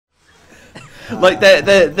Like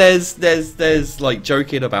there's like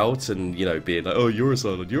joking about and being like, oh, you're a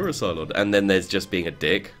Cylon, and then there's just being a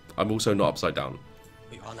dick. I'm also not upside down.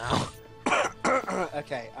 You are now.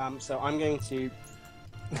 Okay, so I'm going to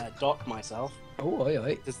dock myself. Oh,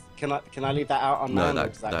 oi. Can I leave that out on No, man,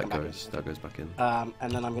 that goes back in.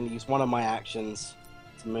 And then I'm going to use one of my actions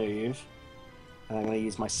to move, and I'm going to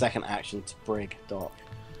use my second action to brig dock.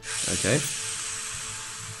 Okay.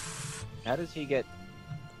 How does he get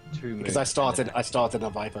 2 moves? Because I started a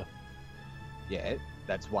Viper, Yeah,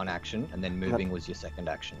 that's one action, and then moving was your second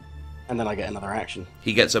action. and then I get another action.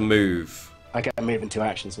 He gets a move. I get a move in 2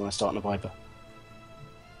 actions when I start on a Viper.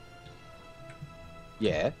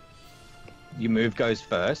 Yeah. Your move goes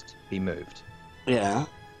first. He moved. Yeah,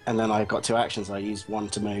 and then I've got 2 actions. I use one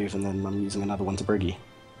to move, and then I'm using another one to briggy.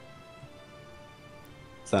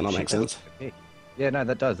 Does that not make sense? Okay. Yeah, no,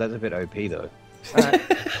 that does. That's a bit OP though.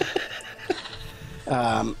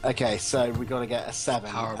 Okay, so we got to get a 7.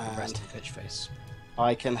 Power of the and resting bitch face.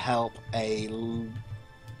 I can help a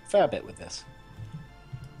fair bit with this.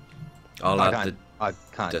 I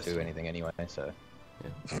can't do anything anyway, so.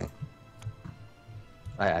 Yeah.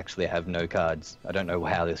 I actually have no cards. I don't know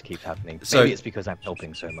how this keeps happening. So, maybe it's because I'm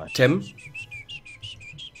helping so much. Tim,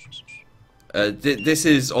 this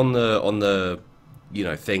is on the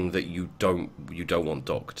thing that you don't want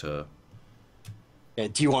Doc to. Yeah,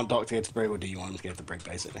 do you want Doc to go to brig, or do you want him to go to brig,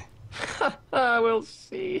 basically? We'll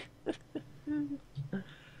see.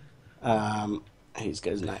 Who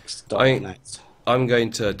goes next? Doc next. I'm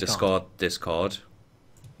going to discard this card.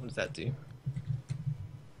 What does that do?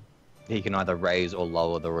 He can either raise or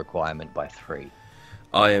lower the requirement by 3.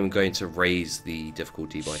 I am going to raise the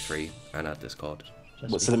difficulty by 3 and add this card.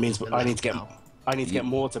 So that means I need to get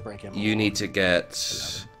more to break him. You need to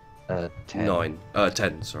get 10.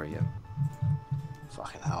 10. Sorry, yeah.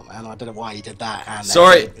 Fucking hell, man! I don't know why you did that. And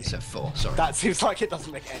Sorry. It's a 4. Sorry. That seems like it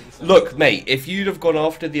doesn't make any sense. Look, mate. If you'd have gone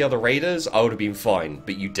after the other raiders, I would have been fine,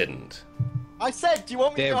 but you didn't. I said, do you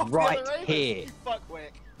want me to go They're after right the other raiders? here. You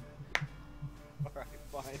fuckwick. Alright,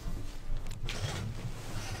 fine.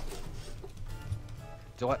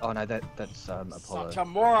 Do I? Oh no, that's Apollo. Such a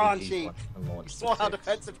moron, He's Chief. one from You launch saw how 6.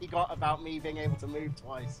 defensive he got about me being able to move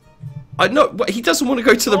twice. I know. He doesn't want to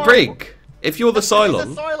go to the Oh. brig. If you're the He's a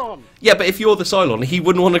Cylon. Cylon. Yeah, but if you're the Cylon, he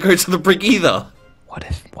wouldn't want to go to the brig either. What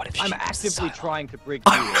if I'm she actively was a Cylon? trying to brig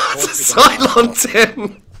you. I'm Of not a course you're gonna- Cylon,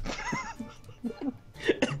 Tim.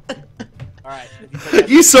 Alright,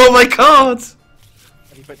 You saw my card.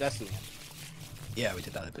 have you put Destiny in? Yeah, we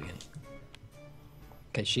did that at the beginning.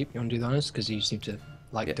 Okay, Sheep, you want to do the honors? Because you seem to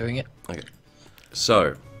like doing it. Okay.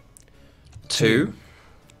 So, 2,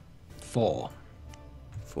 4,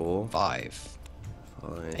 4, 5,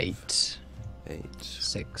 5, 8, 8.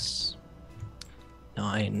 6,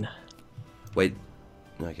 9, Wait.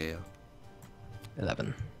 Okay, yeah.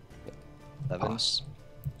 11. 11. Pass.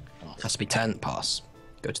 Has to be 10. Pass.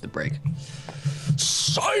 Go to the brig.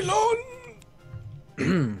 Cylon!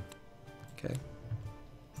 Okay.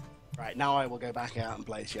 Right, now I will go back out and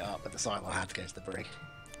play shit up, but the Cylon had to go to the brig.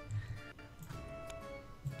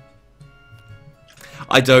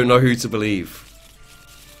 I don't know who to believe.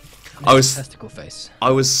 I was Testicle face.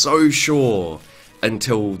 so sure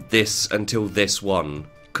until this one,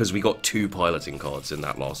 because we got 2 piloting cards in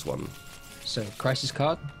that last one. So, crisis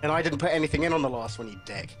card. And I didn't put anything in on the last one, you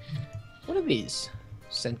dick. What are these?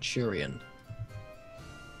 Centurion.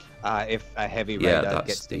 If a heavy Yeah, raider that's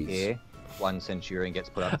gets to these. here, 1 Centurion gets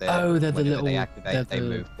put up there. Oh, they're the Whenever little- They activate. they're They the-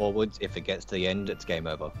 move forwards. If it gets to the end, it's game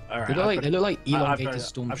over. Alright, They look like elongated I've got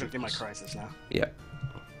to do my stormtroopers. crisis now. Yeah.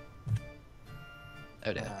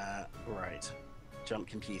 Oh dear. Right. Jump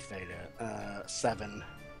compute failure. 7.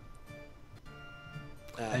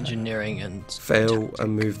 Engineering and Fail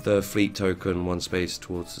and move the fleet token 1 space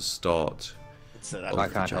towards the start. So I that's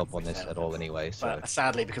can't the help jump on this failure. at all anyway. So But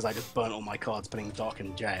sadly, because I just burnt all my cards putting Doc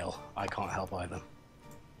in jail, I can't help either.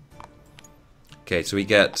 Okay, so we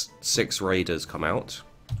get 6 raiders come out.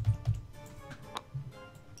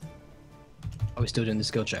 are we still doing the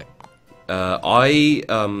skill check? I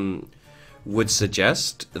would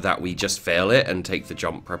suggest that we just fail it and take the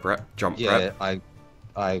jump prep. yeah,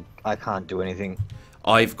 I can't do anything.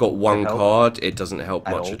 I've got 1 help? card. It doesn't help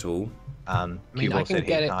At much all? at all. mean, Cubo I can said he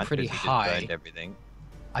get it can't pretty 'cause he just high. burned everything.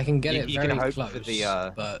 I can get You- it you very can hope close, for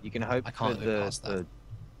the, but you can hope I can't for go past that.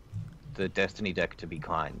 the Destiny deck to be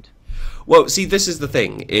kind. Well, see, this is the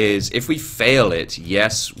thing: is if we fail it,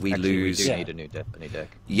 yes, we Actually, lose. We do need a new Destiny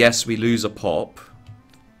deck. Yes, we lose a pop,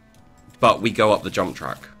 but we go up the jump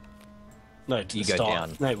track. No, to You the go start.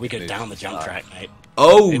 down. No, we go Move down the to jump start. track, mate.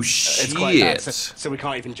 Oh It's quite bad, shit! so we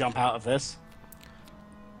can't even jump out of this.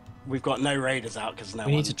 we've got no raiders out because no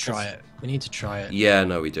We one... need to try it. We need to try it. Yeah,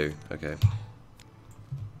 no, we do. Okay.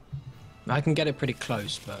 I can get it pretty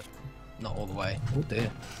close, but not all the way. Oh dear.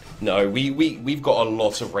 No, we've got a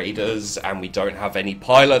lot of raiders, and we don't have any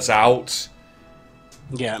pilots out.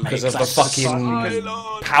 Yeah, mate, Because of the that's fucking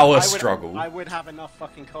Cylon. power struggle. I would have enough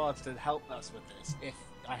fucking cards to help us with this if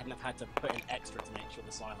I hadn't have had to put in extra to make sure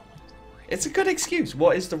the Cylon went. It's a good excuse.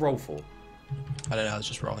 What is the roll for? I don't know. I was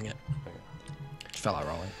just rolling it. Just felt like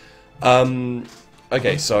rolling.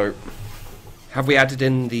 Okay, so have we added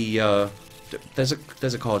in the? There's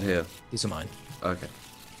a card here. These are mine. Okay.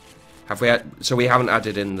 Have we? So we haven't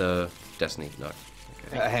added in the Destiny. No.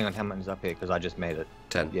 Okay. Hang on, how much is up here? Because I just made it.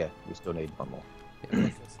 10. Yeah, we still need one more.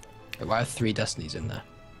 I have 3 destinies in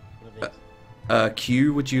there.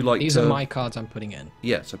 Q, would you like These to? are my cards I'm putting in.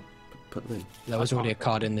 Yeah. So put them in. There was already a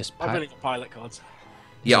card in this I've pack. only got pilot cards.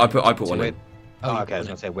 Yeah, I put So one where- in. Oh, you okay. I was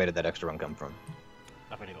put gonna say, where did that extra one come from?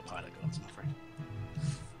 I've only got pilot cards, I'm afraid.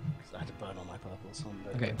 'Cause I had to burn all my purples.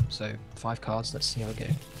 Okay, so 5 cards. Let's see how we go.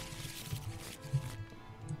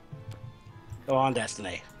 Go on,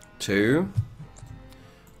 Destiny. 2,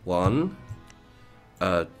 1,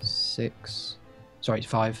 6. Sorry,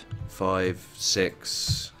 5. 5,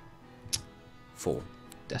 6, 4.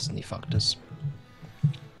 Destiny fucked us.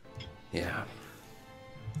 Yeah.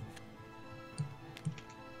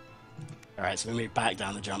 Alright, so we move back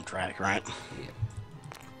down the jump track, right?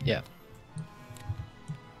 Yeah.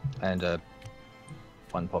 And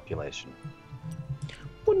one population.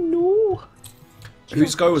 Oh no!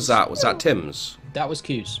 Whose go was that? Was that Tim's? That was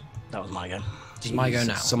Q's. That was my go. It's my go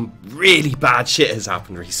now. Some really bad shit has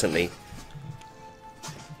happened recently.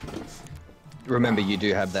 Remember, you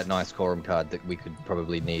do have that nice quorum card that we could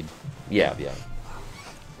probably need. Yeah.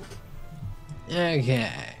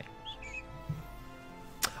 Okay.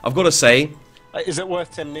 I've got to say, Is it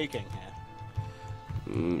worth Tim nuking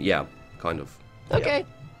here? yeah, kind of. Okay.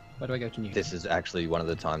 Where do I go to nuke? This is actually one of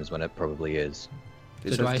the times when it probably is.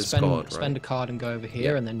 So do I spend a card and go over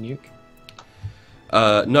here and then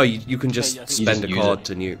nuke? No, you can just Yeah, you spend a just use card it.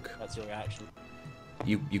 to nuke. That's your reaction.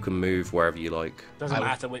 You can move wherever you like. Doesn't I would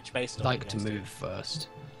matter which base I'd like to move first.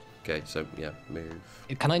 Okay, so yeah, move.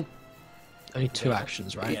 Can I? Only 2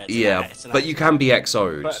 actions, right? Yeah. Yeah, it's an but you can be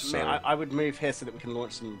XO'd. But So. I would move here so that we can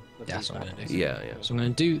launch some. of Yeah, these that's what I'm gonna battles. do. Yeah. So I'm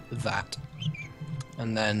going to do that,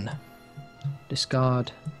 and then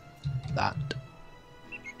discard that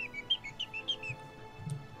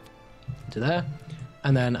to there,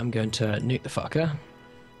 and then I'm going to nuke the fucker.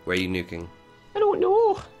 Where are you nuking? I don't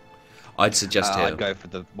know. I'd suggest here. I'd go for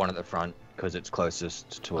the one at the front because it's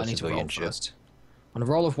closest to I a need to roll civilian ship. first. On a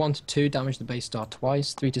roll of 1 to 2, damage the base star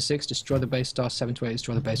twice. 3 to 6, destroy the base star. 7 to 8,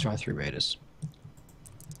 destroy the base star. 3 raiders.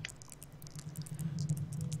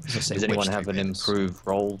 Does anyone have an improved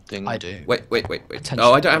roll thing? I do. Wait. Attention.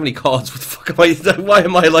 Oh, I don't have any cards. What the fuck am I? Why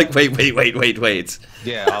am I like? Wait.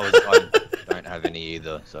 Yeah, I don't have any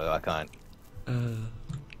either, so I can't. Okay, I'm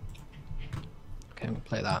going to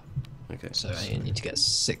play that. Okay. So I need to get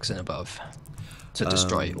 6 and above to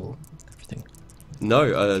destroy all everything.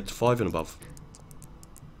 No, 5 and above.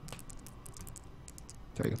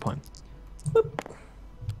 Very good point.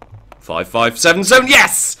 5, 5, 7, 7.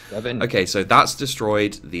 Yes. 7 Okay, so that's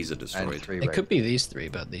destroyed. These are and destroyed. 3 It could be these 3,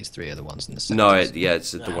 but these 3 are the ones in the center. No, it's the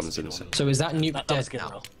That's one that's in the the one. center. So is that nuke That was dead good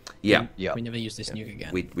now? roll. Yeah, Yeah. We never use this nuke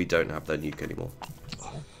again. we don't have the nuke anymore.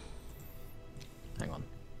 Hang on.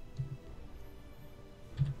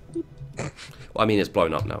 Well, I mean, it's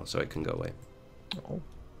blown up now, so it can go away. Oh,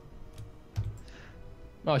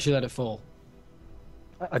 I should let it fall.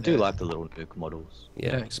 I do like the little nuke models. They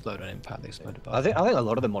Yeah, don't explode on impact, they explode above. I think a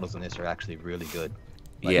lot of the models in this are actually really good.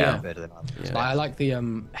 Like, Yeah. better than others. Yeah. I like the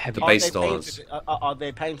heavy The base Are they stars. painted- Are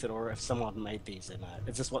they painted, or if someone made these in?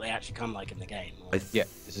 Is this what they actually come like in the game? Or- Yeah,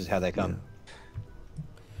 this is how they come.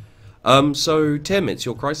 So Tim, it's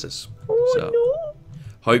your crisis. So,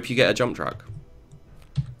 hope you get a jump track.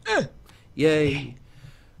 Yay!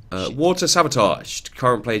 Water sabotaged.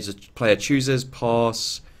 Current player chooses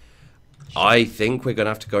pass. I think we're gonna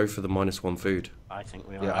have to go for the -1 food. I think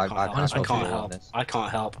we are. Yeah, I, I can't, can't help. feel this. I can't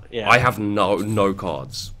help. Yeah. I have no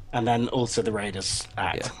cards. And then also the Raiders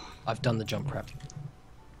act. Yeah. I've done the jump prep.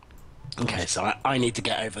 Okay, so I need to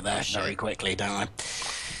get over there shit. very quickly, don't I?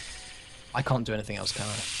 I can't do anything else, can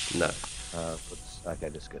I? No. Okay,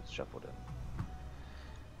 this gets shuffled in.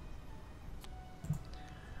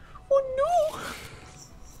 Oh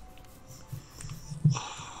no!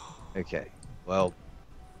 Okay, well,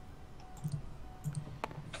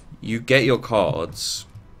 You get your cards.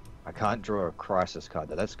 I can't draw a crisis card,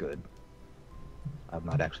 though. That's good. I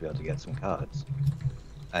might actually be able to get some cards.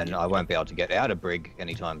 And I won't be able to get out of Brig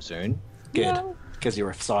anytime soon. Good. No. Because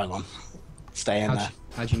you're a Cylon. Stay in there.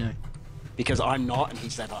 How'd you know? Because I'm not, and he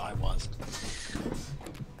said that I was.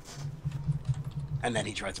 And then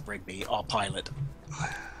he tried to brig me, our pilot.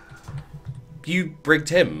 You brigged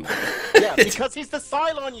him. Yeah, because he's the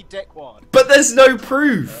Cylon, you dickwad. But there's no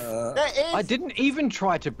proof. There is. I didn't even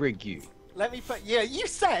try to brig you. Let me put. Yeah, you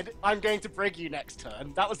said I'm going to brig you next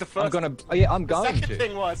turn. That was the first. I'm gonna. Oh, yeah, I'm The going second to.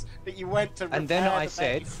 thing was that you went to. And then repair I the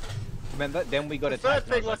said, base. remember? Then we got The attacked.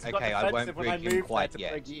 third And I thing was was like, you got okay, I won't defensive when I brig you moved there quite to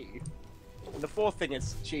yet. brig you. And the fourth thing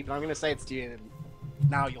is cheap, and I'm going to say it's to you, and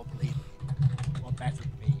now you'll believe me. Or better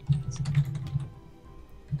than me.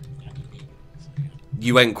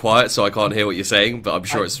 You went quiet, so I can't hear what you're saying, but I'm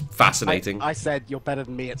sure it's fascinating. I said you're better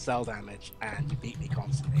than me at cell damage, and you beat me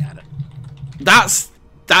constantly at it.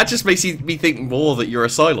 That just makes me think more that you're a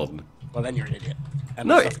Cylon. Well, then you're an idiot. And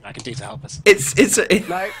No, there's nothing I can do to help us.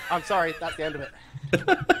 No, I'm sorry. That's the end of it.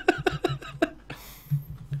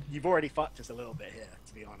 You've already fucked us a little bit here,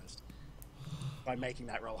 to be honest, by making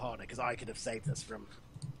that roll harder. Because I could have saved us from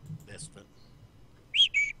this, but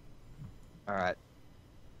All right.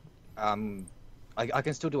 I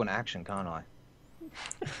can still do an action, can't I?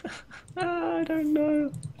 I don't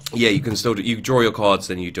know. Yeah, you can still do. You draw your cards,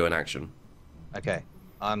 then you do an action. Okay.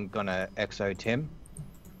 I'm gonna exo Tim.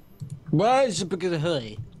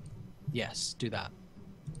 Yes, do that.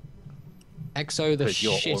 Exo the 'Cause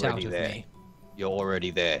you're shit out already of there. me. You're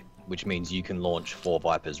already there, which means you can launch 4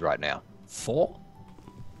 Vipers right now. 4?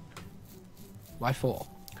 Why 4?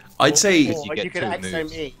 I'd say. Because you or get you could 2 exo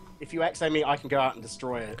moves. me. If you exo me, I can go out and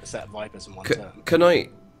destroy a set of Vipers in one turn.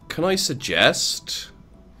 Can I suggest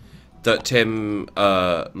that Tim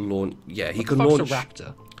launch? Yeah, he can Fuck's launch. a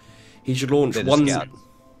raptor. He should launch They're the one. scouts.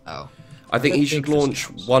 Oh. I think he They're should big for launch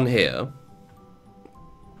scouts. one here.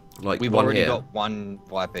 Like We've one already here. got 1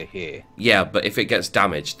 Viper here. Yeah, but if it gets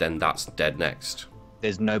damaged, then that's dead next.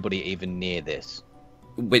 There's nobody even near this.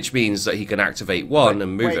 Which means that he can activate one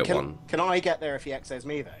and move Wait, it can, one. Can I get there if he exos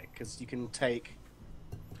me though? Because you can take.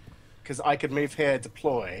 Because I could move here,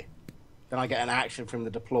 deploy, then I get an action from the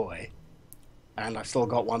deploy, and I've still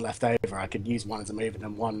got 1 left over. I could use 1 as a move and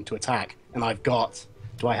then 1 to attack, and I've got.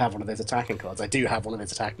 Do I have one of those attacking cards? I do have one of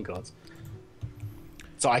those attacking cards.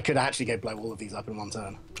 So I could actually go blow all of these up in 1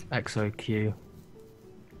 turn. XOQ.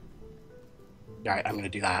 Right, I'm going to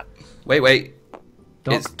do that. Wait.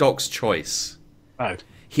 Doc? It's Doc's choice. Oh.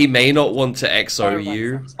 He may not want to exo Oh, right,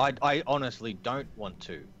 you. I honestly don't want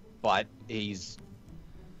to, but if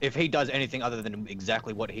he does anything other than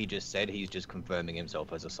exactly what he just said, he's just confirming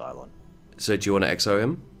himself as a Cylon. So do you want to exo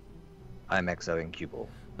him? I'm exoing Q-Ball.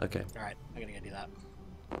 Okay. Alright, I'm going to go do that.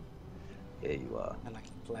 Yeah, you are. And I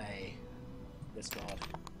can play this card.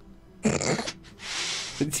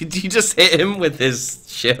 Did you just hit him with his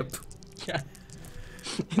ship? Yeah.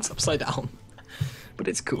 It's upside down. But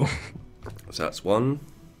it's cool. So that's 1.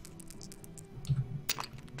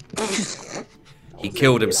 He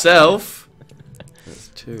killed himself. That's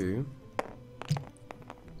 2.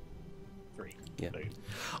 3. Yeah. Boom.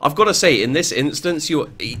 I've got to say, in this instance,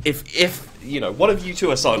 if you know, one of you two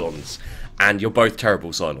are Cylons, and you're both terrible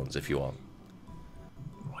Cylons if you are.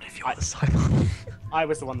 What if you're the Cylon? I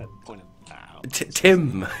was the one that pointed that out.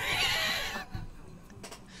 Tim.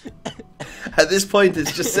 At this point,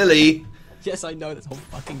 it's just silly. Yes, I know this whole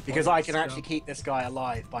fucking Because I can actually keep this guy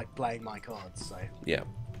alive by playing my cards, so... Yeah.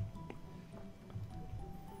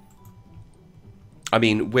 I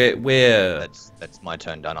mean, we're That's my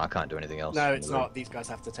turn done. I can't do anything else. No, it's not. These guys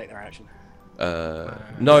have to take their action. no,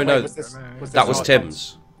 Wait, no, was this that was not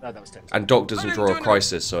Tim's. No, that was Tim's. And Doc doesn't draw a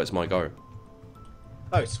crisis, so it's my go.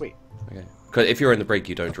 Oh, sweet. Okay. Because if you're in the break,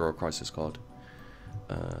 you don't draw a crisis card.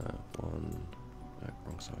 1. No,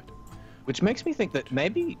 wrong side. Which makes me think that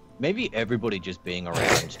maybe everybody just being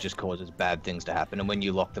around just causes bad things to happen, and when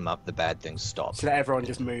you lock them up, the bad things stop. Should everyone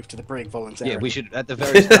just move to the brig voluntarily? Yeah, we should at the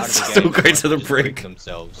very start of the Still game. go to the just brig.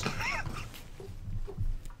 themselves.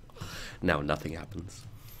 Now nothing happens.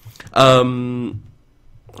 But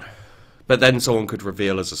then someone could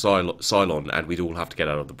reveal as a Cylon, and we'd all have to get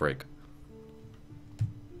out of the brig.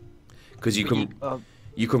 Because you can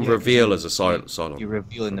reveal as a Cylon. You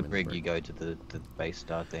reveal in the brig, you go to the base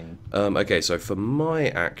star thing. Okay, so for my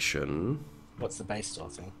action, What's the base star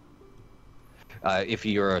thing? If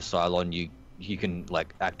you're a Cylon, you can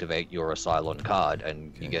like activate your Cylon card,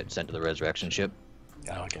 and you get sent to the resurrection ship.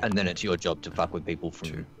 Oh, okay. And then it's your job to fuck with people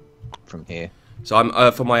from here. so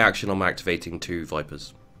I'm for my action, I'm activating 2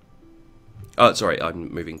 Vipers. Oh, sorry,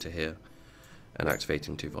 I'm moving to here and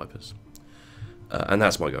activating 2 Vipers, and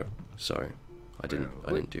that's my go. So I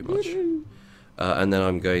didn't do much. And then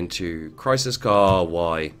I'm going to crisis car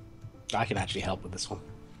Y. I can actually help with this one.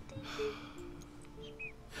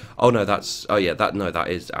 Oh no, that's. Oh yeah, that no, that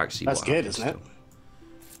is actually. That's what good, happens isn't it?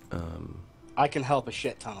 still. I can help a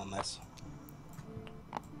shit ton on this.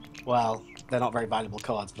 Well, they're not very valuable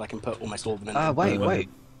cards, but I can put almost all of them in. Wait.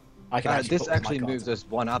 I can actually This put all my actually cards moves in. us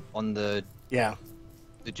one up on the Yeah.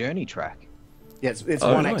 journey track. Yeah, it's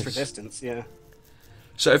Oh, one nice. extra distance. Yeah.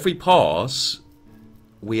 So if we pass,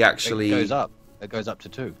 we actually. It goes up. It goes up to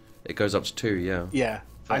 2. It goes up to 2. Yeah. Yeah.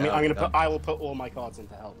 Fair I mean, enough. I will put all my cards in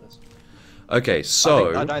to help this. Okay,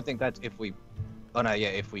 so. I don't think that's if we. Oh no, yeah.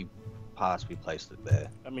 If we pass, we place it there.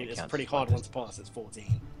 I mean, It it's counts pretty as hard one once pass. It's 14.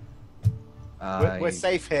 distance. We're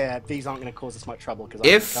safe here. These aren't going to cause us much trouble because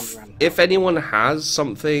I'm coming around. If anyone has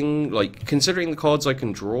something, like, considering the cards I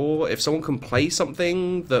can draw, if someone can play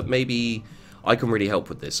something that maybe I can really help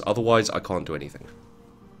with this. Otherwise, I can't do anything.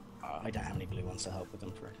 I don't have any blue ones to help with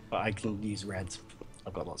them, but I can use reds.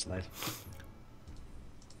 I've got lots of those.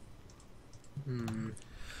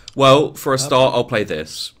 Well, for a start, I'll play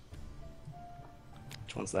this.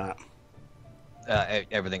 Which one's that?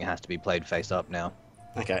 Everything has to be played face up now.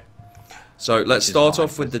 Okay. So let's is start fine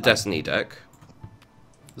off with for the start. Destiny deck.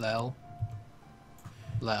 Lel.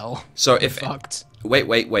 So if Fucked.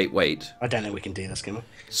 wait. I don't think we can do this, can we?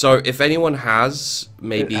 So if anyone has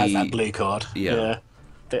maybe It has that blue card. Yeah.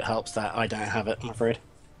 That helps that. I don't have it, I'm afraid.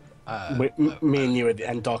 Uh, Me and you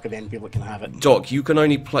and Doc are the only people that can have it. Doc, you can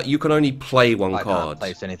only play one I card. can't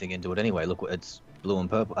place anything into it anyway. Look, it's blue and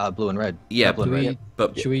purple. Blue and red. Yeah, Purple and do red. we,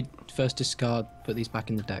 but should we first discard, put these back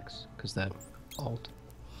in the decks? Because they're old.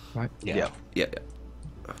 Right? Yeah. yeah.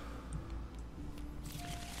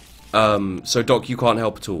 So Doc, you can't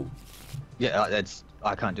help at all. Yeah,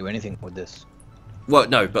 I can't do anything with this. Well,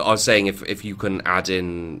 no, but I was saying if you can add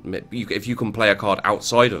in, if you can play a card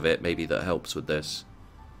outside of it, maybe that helps with this.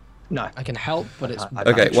 No. I can help, but it's... I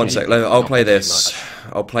Okay, can't one do sec. anything. I'll Not play too this.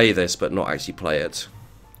 much. I'll play this, but not actually play it.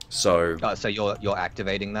 So So you're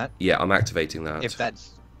activating that. yeah, I'm activating that. If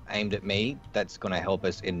that's aimed at me, that's going to help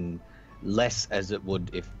us in less as it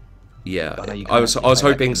would if. Yeah, Oh, no, you I was can't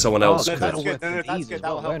hoping activate someone that. else Oh, No, could. that's That'll good. work No, for that's these good. as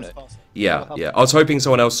That'll well, help won't us it? pass it. Yeah, That'll help yeah. us. I was hoping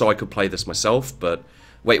someone else so I could play this myself, but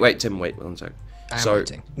wait, Tim, wait one sec. I am So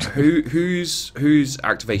waiting. whose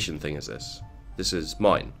activation thing is this? This is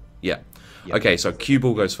mine. Yeah. Yeah. Okay, so cue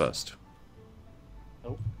ball goes first.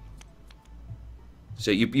 Oh. So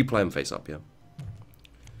you play them face up, yeah.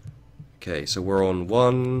 Okay, so we're on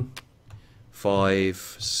 1, 5,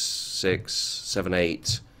 6, 7,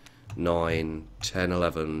 8, 9, 10,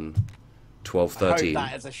 11, 12, I hope 13.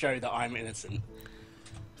 that is a show that I'm innocent.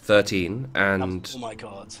 13, That's and all my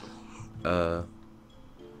cards.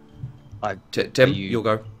 Tim, you- you'll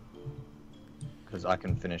go. Because I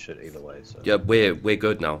can finish it either way. So. Yeah, we're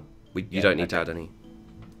good now. You Yeah, don't need to okay. add any.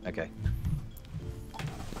 Okay.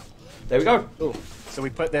 There we go. Oh, so we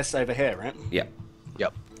put this over here, right? Yeah.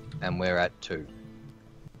 Yep. And we're at 2.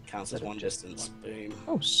 Counts as one distance. Boom.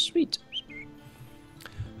 Oh, sweet.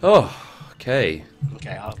 Oh, okay.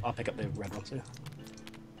 Okay, I'll pick up the red one too.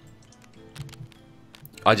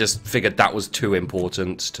 I just figured that was too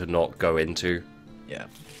important to not go into. Yeah.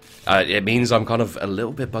 It means I'm kind of a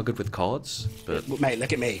little bit buggered with cards, but Well, mate,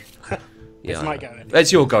 look at me. yeah. It's my go.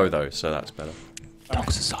 It's your go though, so that's better.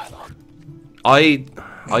 Doc's a Cylon.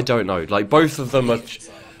 I don't know. Like both of them are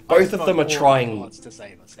trying. Cards to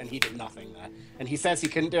save us, and he did nothing there. And he says he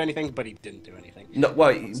couldn't do anything, but he didn't do anything. No,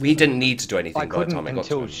 well, we didn't need to do anything I by the couldn't time it got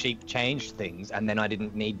to until him. she changed things, and then I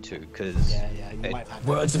didn't need to because. Yeah, you might have had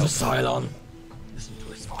Words of a Cylon. Listen to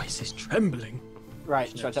his voice is trembling. Right,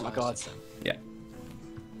 should I take my cards? Yeah.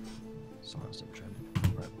 Silence of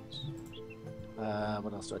trembling. Right.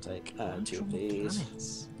 What else do I take? 2 of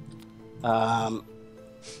these. I'll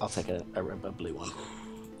take a blue one.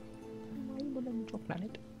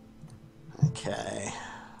 Planet. Okay.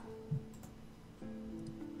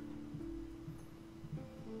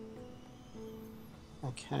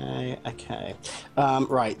 Okay.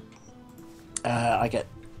 Right. I get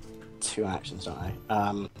 2 actions, don't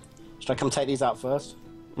I? Should I come take these out first?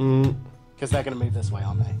 Because they're going to move this way,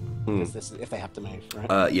 aren't they? Because this, if they have to move,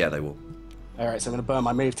 right? Yeah, they will. Alright, so I'm going to burn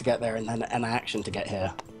my move to get there and then an action to get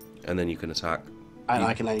here. And then you can attack. And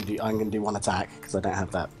I'm going to do 1 attack because I don't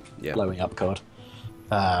have that Yeah. blowing up card.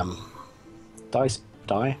 Die.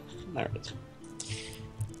 There it is.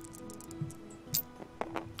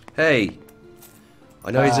 Hey.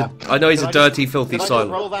 I know he's a dirty, filthy Did I just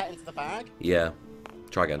silent. roll that into the bag? Yeah.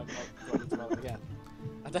 Try again. Yeah.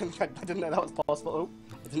 I didn't know that was possible. Oh,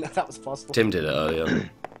 I didn't know that was possible. Tim did it earlier.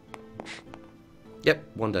 Yep,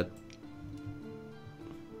 1 dead.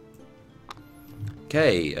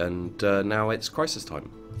 Okay, and now it's crisis time.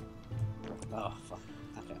 Oh, fuck.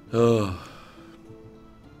 Okay. Oh,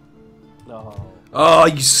 No. oh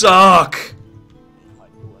you suck!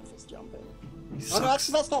 Might be worth Oh, no,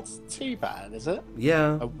 that's not too bad, is it?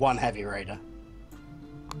 Yeah. One heavy raider.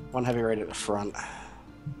 One heavy raider at the front.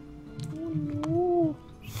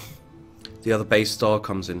 The other base star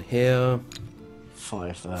comes in here.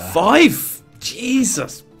 5 there. 5!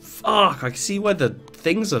 Jesus! Fuck, I can see why the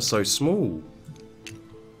things are so small.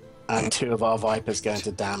 And 2 of our Vipers going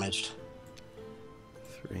to damaged.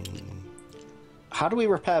 3, How do we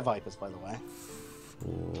repair Vipers, by the way?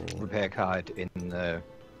 4. Repair card in the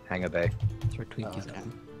hangar bay. Throw Twinkies okay. at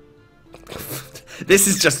them. This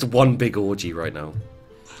is just one big orgy right now.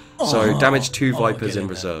 So, damage 2 Vipers get in in there.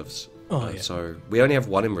 reserves. Oh, yeah. So, we only have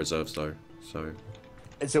 1 in reserves though. So,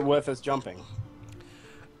 Is it worth us jumping?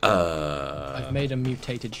 I've made a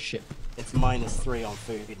mutated ship. It's -3 on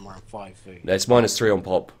food, and we're on 5 food. no, it's -3 on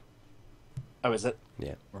pop. Oh, is it?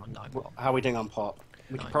 Yeah. We're on 9 Wh- pop. How are we doing on pop?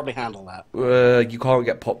 We can Nine. probably handle that. You can't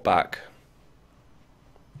get pop back.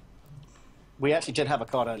 We actually did have a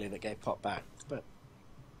card earlier that gave pop back, but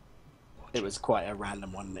it was quite a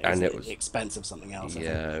random one. And it the was- expense of something else. I think.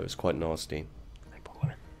 Yeah, it was quite nasty.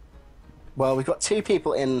 Well, we've got 2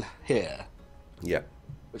 people in here, Yeah.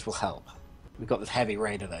 which will help. We've got this heavy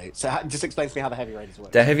raider though. So just explain to me how the heavy raiders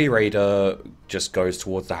work. The heavy raider just goes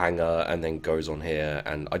towards the hangar and then goes on here.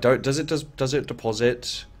 And I don't. Does it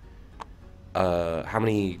deposit? How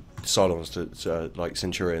many Cylons, like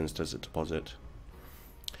Centurions, does it deposit?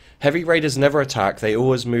 Heavy raiders never attack. They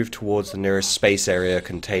always move towards the nearest space area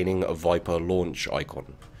containing a Viper launch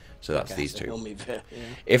icon. So that's Okay, these so 2. we'll move here, yeah.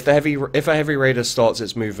 If a heavy raider starts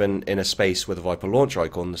its movement in a space with a Viper launch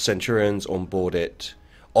icon, the Centurions on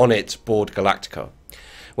it board Galactica.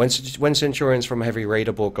 When Centurions from a heavy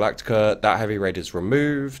raider board Galactica, that heavy raider is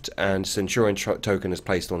removed and Centurion token is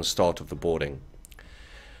placed on the start of the boarding.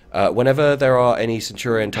 Whenever there are any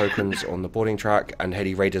Centurion tokens on the boarding track and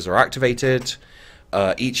heavy raiders are activated,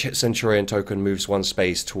 each Centurion token moves 1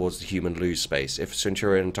 space towards the human lose space. If a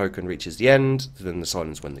Centurion token reaches the end, then the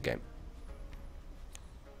Cylons win the game.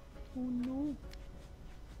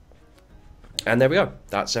 And there we go.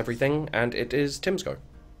 That's everything, and it is Tim's go.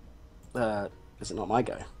 Is it not my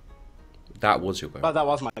go? That was your go. Oh, that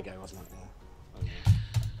was my go, wasn't it? Yeah.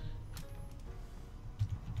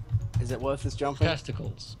 Is it worth us jumping?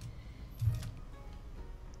 Testicles.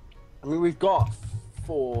 I mean, we've got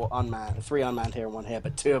 4 unmanned, 3 unmanned here and 1 here,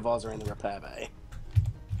 but 2 of ours are in the repair bay.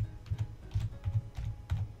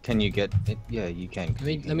 Can you get it? Yeah, you can.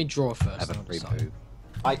 Let me draw first. have a then I'll free decide. move.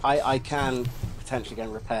 I can potentially go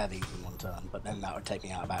and repair these in 1 turn, but then that would take me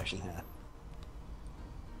out of action here.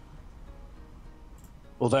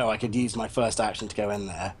 Although I could use my first action to go in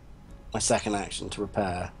there, my second action to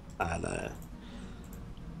repair, and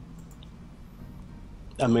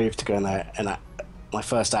a move to go in there, and my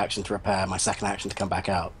first action to repair, my second action to come back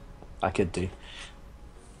out. I could do.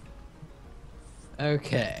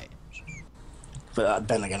 Okay. But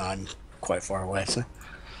then again, I'm quite far away, so...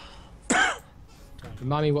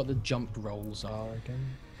 Remind me what the jump rolls are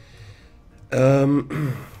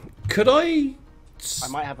again. Could I? I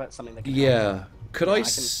might have something that can Yeah. help. Could I I can-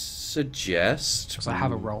 suggest? Because I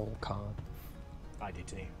have a roll card. I do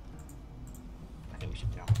too. I think we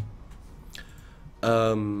should jump.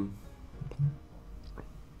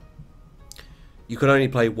 You can only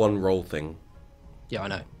play 1 roll thing. Yeah, I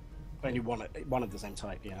know. Only one of the same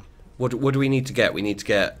type, yeah. What do we need to get? We need to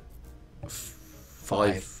get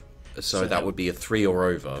 5. So So that that- would be a 3 or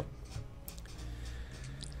over.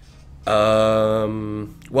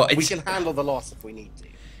 Well, We it's can handle the loss if we need to.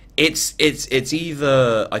 it's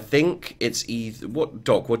either. I think it's either. What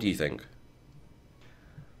Doc? What do you think?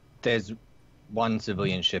 There's 1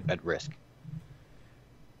 civilian ship at risk.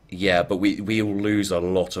 Yeah, but we'll lose a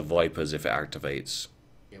lot of Vipers if it activates.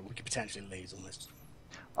 Yeah, we could potentially lose on this.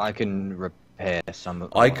 I can repair some.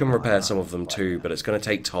 I can repair some of them too, but it's going to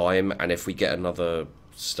take time. And if we get another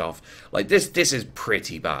stuff like this is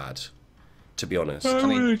pretty bad, to be honest. I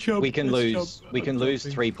mean, we can lose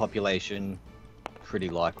 3 population, pretty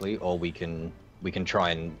likely, or we can try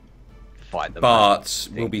and fight them. But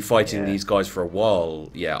we'll be fighting Yeah. these guys for a while.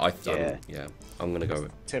 Yeah, Yeah. I'm gonna go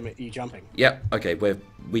with. Tim, are you jumping? Yeah, okay.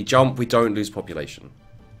 We jump. We don't lose population.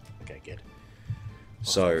 Okay, good.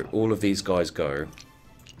 So all of these guys go.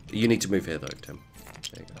 You need to move here though, Tim.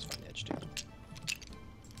 There you go. That's fine, the edge too.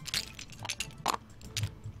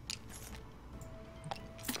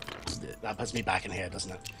 That puts me back in here,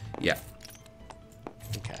 doesn't it? Yeah.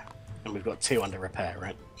 Okay. And we've got 2 under repair,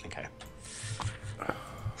 right? Okay.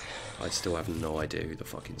 I still have no idea who the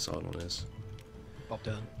fucking Cylon is. Bob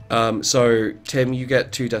Dylan. So Tim, you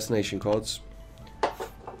get 2 destination cards.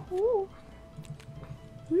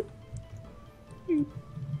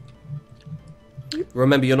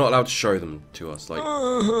 Remember, you're not allowed to show them to us. Like,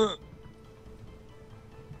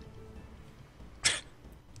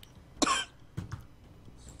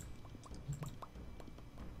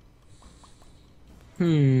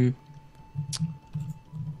 Hmm.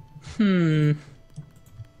 Hmm.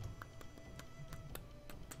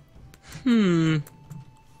 Hmm.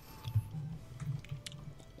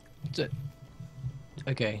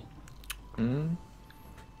 Okay. Hmm.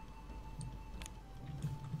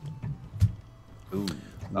 Ooh.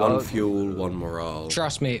 One fuel, one morale.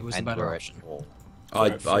 Trust me, it was the And better we're at option. 4. We're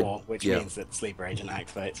at 4, which yeah. means that the sleeper agent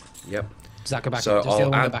activates. Yep. Does that go back? So does the other I'll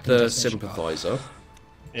one go add back in the destination card? sympathizer.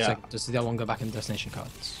 Yeah. So does the other one go back in destination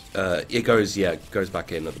cards? It goes, yeah, goes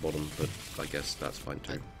back in at the bottom, but I guess that's fine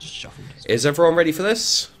too. Just shuffled. Is everyone ready for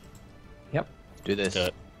this? Yep. Do this. Do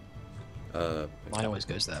it. Mine always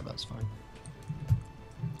goes there, but that's fine.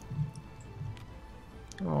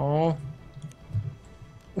 Oh.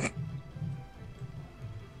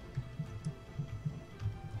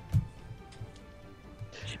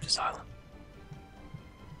 Keep it silent.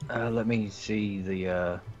 Let me see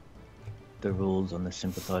the rules on the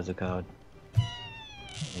sympathizer card.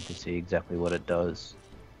 Need to see exactly what it does.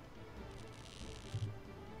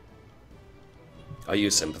 Are you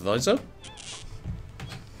a sympathizer?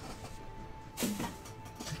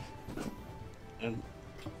 And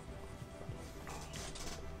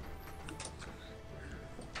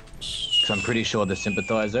Because I'm pretty sure the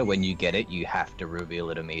sympathizer, when you get it, you have to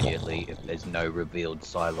reveal it immediately if there's no revealed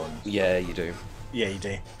Cylons. Yeah, you do. yeah, you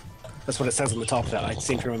do. That's what it says on the top of it. I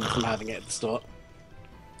seem to remember from having it at the start.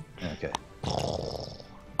 Okay.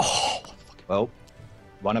 Well,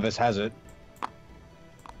 one of us has it.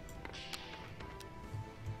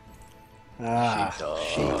 Ah,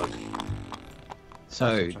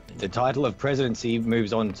 So, the title of presidency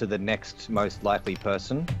moves on to the next most likely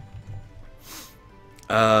person.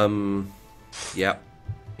 Yep.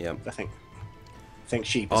 Yep. I think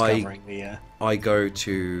Sheep is covering the. I go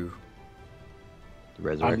to... The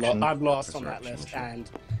resurrection. I'm last on that Resurrection, list, sure. and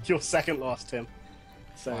you're second last, Tim.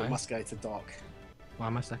 So Why? it must go to Doc. Why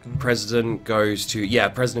am I second? President goes to... Yeah,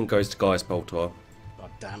 President goes to Gaius Baltar.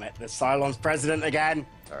 God damn it! The Cylon's president again.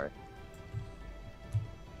 Sorry.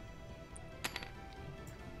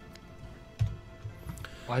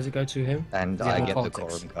 Why does it go to him? And Yeah, I more get politics. the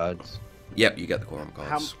quorum cards. Yep, you get the quorum How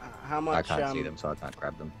cards. much? I can't see them, so I can't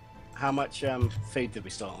grab them. How much food did we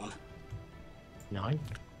start on? 9.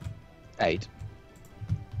 8.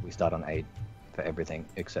 We start on 8 for everything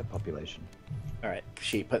except population. All right,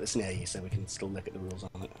 Sheep, put this near you so we can still look at the rules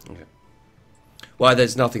on it. Okay. Well,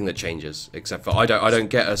 there's nothing that changes except for I don't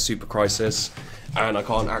get a super crisis, and I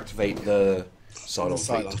can't activate the Cylon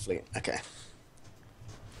Cylon fleet. fleet. Okay.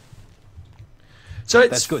 So it's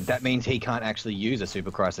That's good. That means he can't actually use a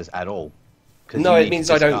super crisis at all. 'Cause No, you it need means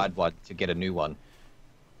to I don't- discard one to get a new one.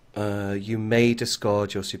 You may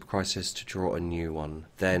discard your super crisis to draw a new one.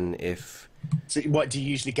 Then, if So, what do you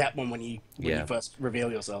usually get one when you Yeah. first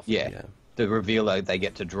reveal yourself? Yeah. Yeah. The revealer, they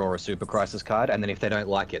get to draw a super crisis card, and then if they don't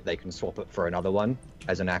like it, they can swap it for another one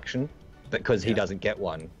as an action. But because he doesn't get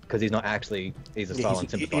one, because he's not actually, he's a silent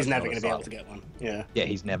sympathizer. He's never not going a to be able silent. to get one. Yeah. Yeah,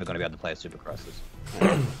 he's never going to be able to play a super crisis.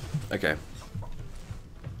 okay.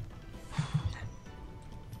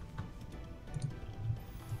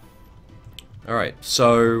 All right.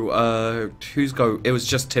 So whose go? It was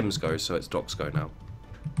just Tim's go, so it's Doc's go now.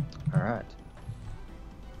 All right.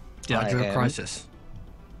 Did I I draw a am- crisis?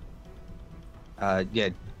 Yeah,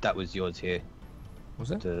 that was yours here.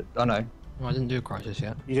 Was it? Oh no, No, I didn't do a crisis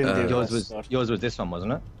yet. You didn't do yours this, was God. yours was this one,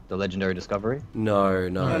 wasn't it? The legendary discovery. No,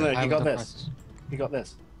 no. No, no, I you haven't got done this. crisis. You got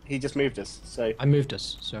this. He just moved us. So I moved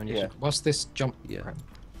us, so I need Yeah. to. What's this jump? Yeah. Crap.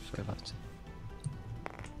 Go back to.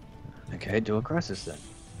 Okay, do a crisis then.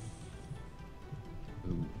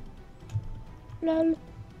 Ooh. Lol.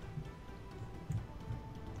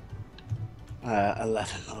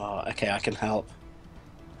 11. Oh, okay, I can help.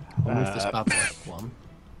 I'll move this bad boy one.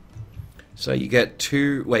 So you get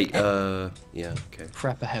 2. Wait. Yeah. Okay.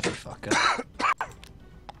 Prep a heavy fucker.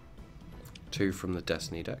 2 from the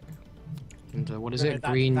Destiny deck. And what is No, it?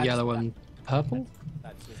 that- Green, that's- yellow, and purple?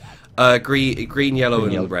 That's his act. Green, yellow,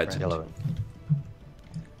 and Yellow, red. Yellow.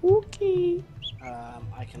 Okay.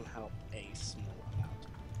 I can help a small amount.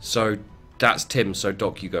 So that's Tim. So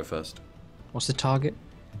Doc, you go first. What's the target?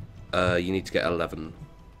 You need to get 11.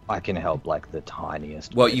 I can help like the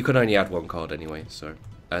tiniest. Well, bit. you can only add 1 card anyway. So,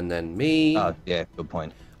 and then me, Oh, yeah, good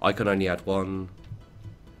point. I can only add 1.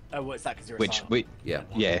 Oh, what's that? Because you're a Which silent. we, Yeah.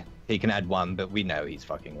 yeah, he can add 1, but we know he's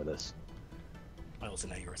fucking with us. I also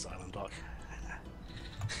know you're a silent Doc.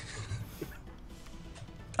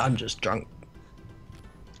 I'm just drunk.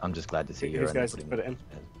 I'm just glad to see you. Whose goes to put it in?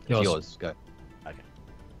 Yours. Yours. Go. Okay.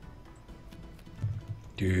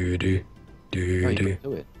 Do do Oh, you can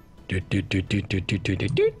do it.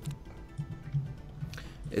 do.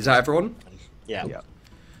 Is that everyone? Yeah. Yeah.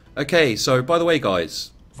 Okay, so by the way,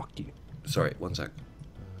 guys. Fuck you. Sorry, one sec.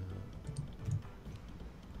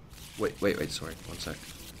 Wait, sorry, one sec.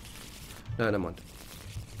 No, never mind.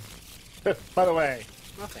 By the way,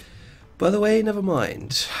 nothing. By the way, never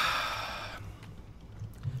mind.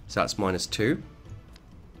 So that's -2.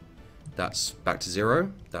 That's back to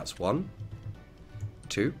 0. That's 1.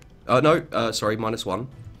 2. Oh, no, sorry, -1.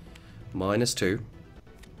 -2.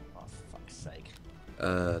 Oh, for fuck's sake.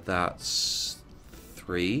 That's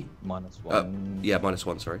 3. -1. Yeah,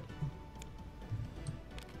 -1, sorry.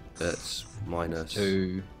 That's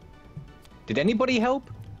 -2. Did anybody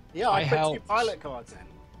help? Yeah, I I put 2 helped. pilot cards in.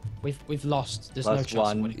 We've lost. There's no Plus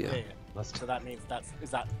chance. 1. Yeah. So that means is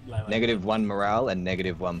that lower? -1 morale and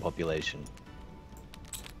 -1 population.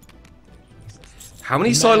 How many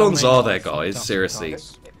We may or Cylons may are not there, have fucked guys? up Seriously.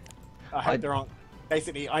 sometimes. I hope there aren't.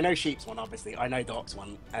 Basically, I know Sheep's one, obviously. I know Doc's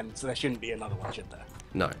one, and so there shouldn't be another one, should there?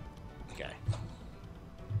 No. Okay.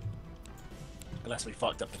 Unless we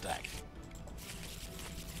fucked up the deck.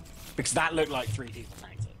 Because that looked like 3 people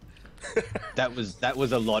tanked it. That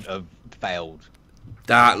was a lot of failed.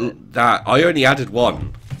 That I only added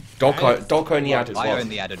 1. Doc only added 1. I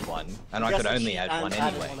only added 1, and I could Yes, only she add 1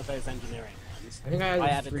 added anyway. one of those engineering ones. I think I I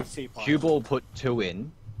added added 3. 2 pilots. Cue Ball put 2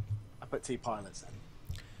 in. I put 2 pilots in.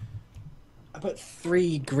 I put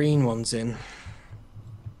 3 green ones in.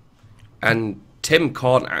 And Tim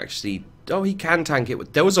can't actually... Oh, he can tank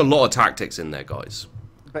it. There was a lot of tactics in there, guys.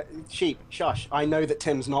 But Sheep, shush! I know that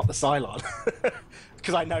Tim's not the Cylon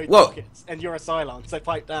because I know Well- Doc is, and you're a Cylon. So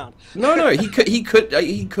pipe down. No, he could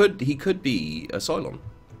be a Cylon.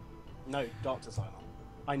 No, Doc's a Cylon.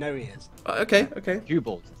 I know he is Okay. Cue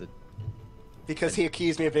Ball's the because he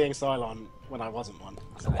accused me of being Cylon when I wasn't one.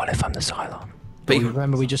 So, What if I'm the Cylon? But But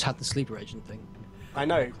remember, we just had the sleeper agent thing. I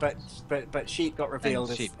know, but Sheep got revealed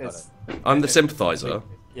And Sheep as I'm the sympathizer.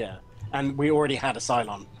 yeah, and we already had a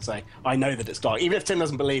Cylon, so I know that it's Doc. Even if Tim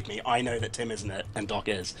doesn't believe me, I know that Tim isn't it and Doc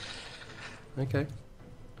is. Okay.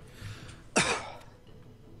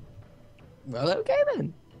 Well, okay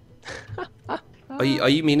then. Are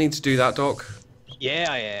you meaning to do that, Doc? Yeah,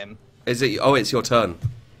 I am. Is it? Oh, it's your turn.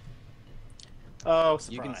 Oh,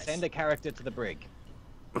 surprise! You can send a character to the brig.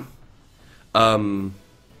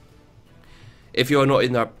 If you're not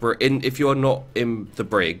in that, if you're not in the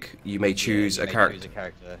brig, you may choose You a may character. Choose a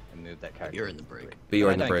character and move that character. You're in the brig. But you're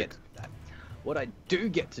I in the don't brig. get to do that. What I do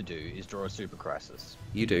get to do is draw a super crisis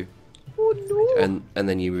You do. Oh no! And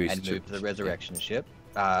then you move and to. move to the resurrection ship.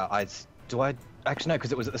 Actually no,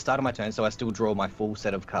 because it was at the start of my turn, so I still draw my full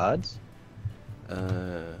set of cards.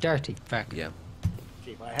 Dirty. Fact. Yeah.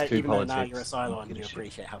 Sheep, I hope 2 even though now politics, you're a Cylon, you leadership.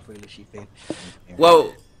 appreciate how foolish you've been.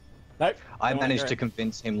 Well, Nope. I don't wanna managed hear to it.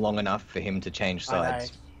 convince him long enough for him to change I know.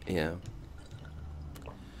 sides. yeah.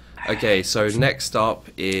 Okay, so next up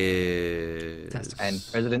is. And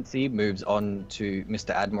presidency moves on to Mr.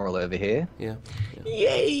 Admiral over here. Yeah.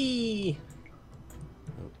 Yay!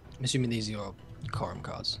 I'm assuming these are your quorum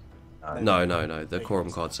cards. No. The quorum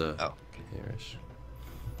cards are Oh, here-ish.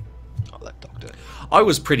 I'll let Doc do it. I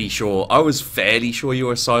was pretty sure. I was fairly sure you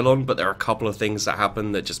were a Cylon, but there are a couple of things that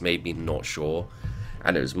happened that just made me not sure.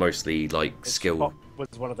 And it was mostly like skill. What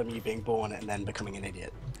was one of them you being born and then becoming an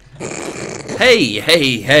idiot? Hey!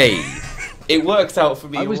 It worked out for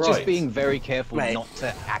me. I was right. just being very careful Mate. not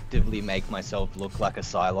to actively make myself look like a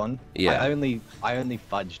Cylon. Yeah. I only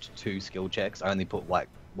fudged 2 skill checks. I only put like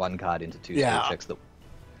 1 card into 2 Yeah. skill checks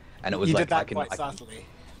and it was You like did that I can, quite I can- subtly.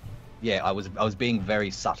 yeah, I was being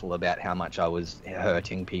very subtle about how much I was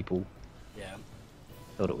hurting people. Yeah.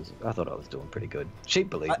 I thought I was doing pretty good.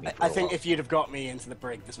 Sheep believed me for I a think while. if you'd have got me into the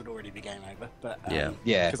brig, this would already be game over. But Yeah.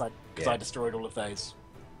 Yeah. because Yeah. I destroyed all of those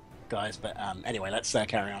guys. But anyway, let's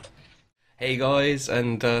carry on. Hey guys,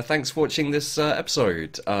 and thanks for watching this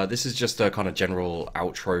episode. This is just a kind of general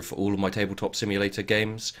outro for all of my Tabletop Simulator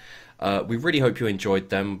games. We really hope you enjoyed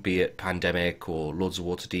them, be it Pandemic or Lords of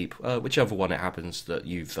Waterdeep, whichever one it happens that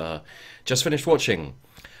you've just finished watching.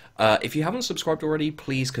 If you haven't subscribed already,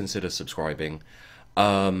 please consider subscribing.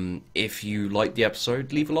 If you liked the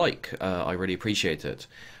episode, leave a like. I really appreciate it.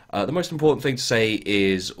 The most important thing to say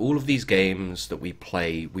is all of these games that we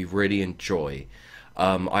play, we really enjoy.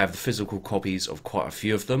 I have the physical copies of quite a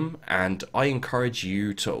few of them, and I encourage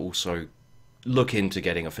you to also look into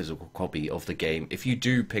getting a physical copy of the game if you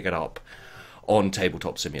do pick it up on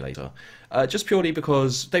Tabletop Simulator. Just purely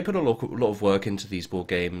because they put a lot of work into these board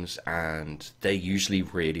games, and they're usually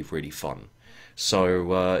really, really fun.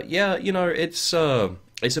 So, yeah, you know, it's a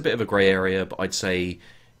bit of a grey area, but I'd say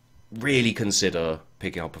really consider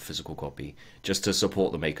picking up a physical copy just to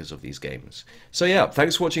support the makers of these games. So yeah,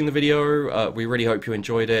 thanks for watching the video. We really hope you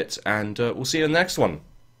enjoyed it, and we'll see you in the next one.